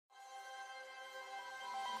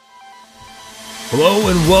Hello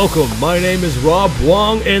and welcome. My name is Rob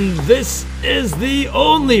Wong, and this is the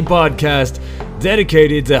only podcast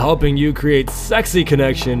dedicated to helping you create sexy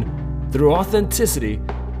connection through authenticity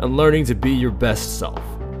and learning to be your best self.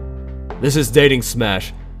 This is Dating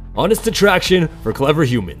Smash, honest attraction for clever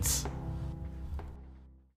humans.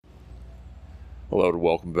 Hello and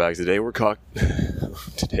welcome back. Today we're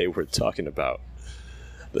talking about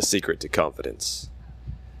the secret to confidence.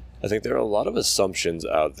 I think there are a lot of assumptions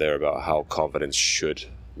out there about how confidence should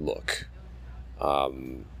look.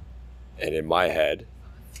 And in my head,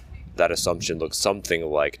 that assumption looks something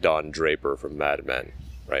like Don Draper from Mad Men,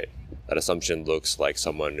 right? That assumption looks like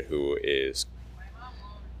someone who is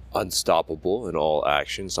unstoppable in all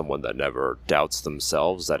action, someone that never doubts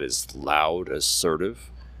themselves, that is loud,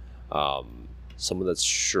 assertive, someone that's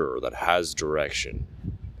sure, that has direction,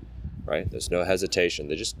 right? There's no hesitation.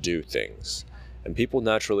 They just do things. And people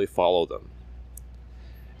naturally follow them.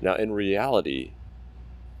 Now, in reality,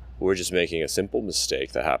 we're just making a simple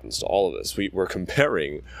mistake that happens to all of us. We're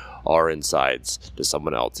comparing our insides to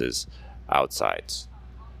someone else's outsides.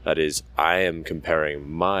 That is, I am comparing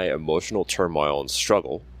my emotional turmoil and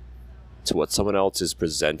struggle to what someone else is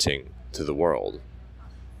presenting to the world.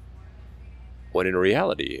 When in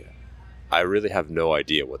reality, I really have no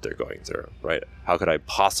idea what they're going through, right? How could I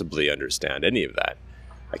possibly understand any of that?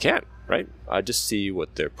 I can't, right? I just see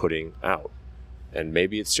what they're putting out. And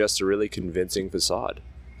maybe it's just a really convincing facade.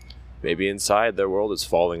 Maybe inside their world is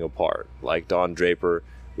falling apart. Like Don Draper,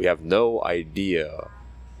 we have no idea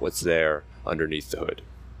what's there underneath the hood.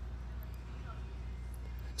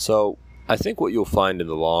 So I think what you'll find in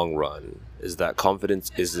the long run is that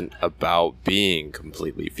confidence isn't about being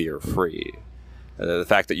completely fear-free. The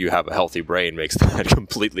fact that you have a healthy brain makes that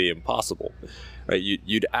completely impossible, right?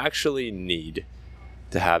 You'd actually need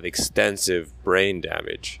to have extensive brain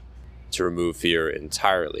damage to remove fear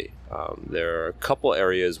entirely. There are a couple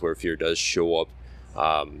areas where fear does show up.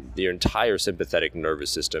 The entire sympathetic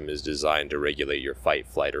nervous system is designed to regulate your fight,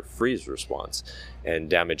 flight, or freeze response, and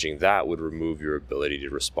damaging that would remove your ability to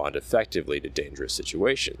respond effectively to dangerous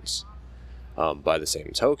situations. By the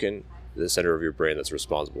same token, the center of your brain that's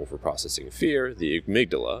responsible for processing fear, the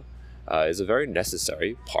amygdala, is a very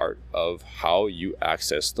necessary part of how you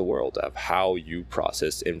access the world, of how you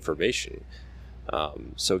process information.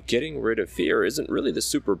 So getting rid of fear isn't really the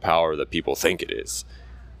superpower that people think it is.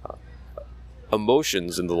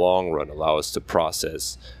 Emotions in the long run allow us to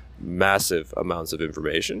process massive amounts of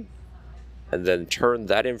information and then turn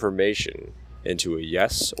that information into a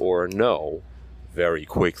yes or a no very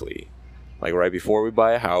quickly. Like right before we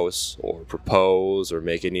buy a house or propose or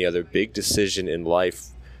make any other big decision in life,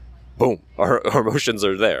 boom, our emotions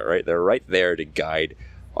are there, right? They're right there to guide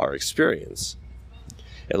our experience.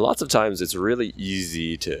 And lots of times it's really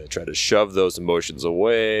easy to try to shove those emotions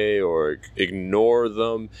away or ignore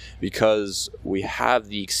them because we have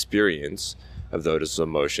the experience of those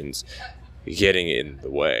emotions getting in the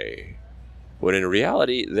way. When in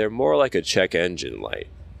reality, they're more like a check engine light,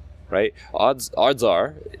 right? Odds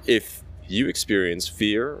are, if you experience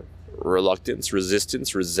fear, reluctance,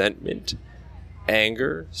 resistance, resentment,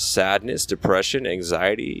 anger, sadness, depression,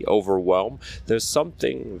 anxiety, overwhelm, there's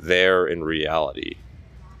something there in reality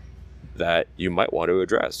that you might want to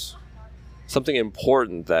address. Something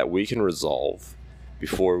important that we can resolve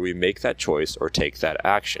before we make that choice or take that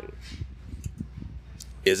action.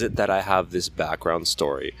 Is it that I have this background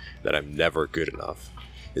story that I'm never good enough?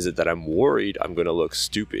 Is it that I'm worried I'm going to look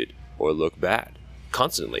stupid or look bad?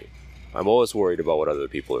 Constantly. I'm always worried about what other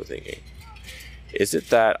people are thinking. Is it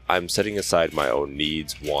that I'm setting aside my own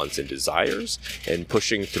needs, wants, and desires and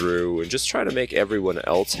pushing through and just trying to make everyone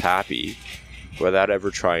else happy without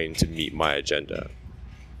ever trying to meet my agenda,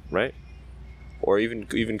 right? Or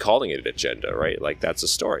even calling it an agenda, right? Like that's a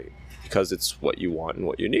story because it's what you want and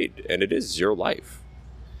what you need, and it is your life.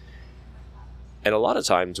 And a lot of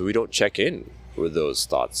times we don't check in with those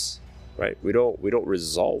thoughts, right? We don't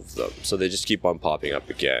resolve them, so they just keep on popping up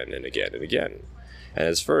again and again and again. And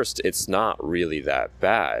at first, it's not really that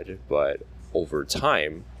bad, but over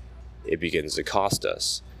time, it begins to cost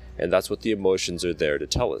us. And that's what the emotions are there to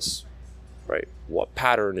tell us, right? What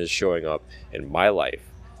pattern is showing up in my life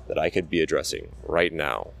that I could be addressing right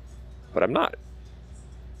now, but I'm not.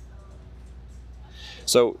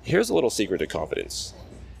 So here's a little secret to confidence.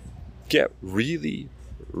 Get really,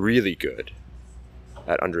 really good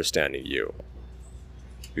at understanding you.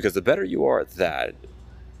 Because the better you are at that,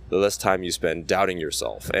 the less time you spend doubting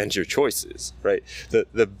yourself and your choices, right?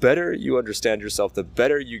 The better you understand yourself, the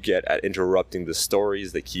better you get at interrupting the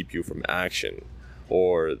stories that keep you from action,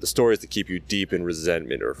 or the stories that keep you deep in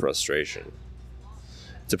resentment or frustration.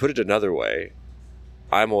 To put it another way,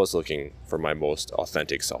 I'm always looking for my most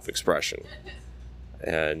authentic self-expression.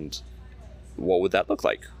 And what would that look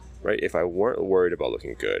like, right? If I weren't worried about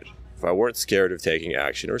looking good, if I weren't scared of taking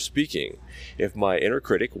action or speaking, if my inner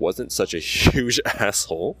critic wasn't such a huge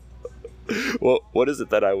asshole, well, what is it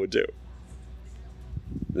that I would do?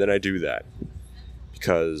 Then I do that.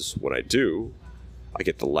 Because when I do, I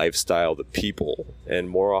get the lifestyle, the people, and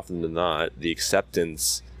more often than not, the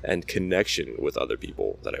acceptance and connection with other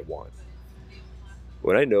people that I want.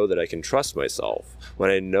 When I know that I can trust myself, when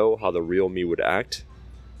I know how the real me would act,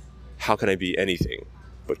 how can I be anything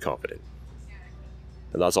but confident?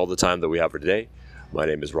 And that's all the time that we have for today. My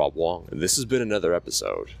name is Rob Wong, and this has been another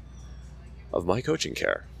episode of My Coaching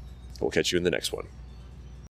Care. We'll catch you in the next one.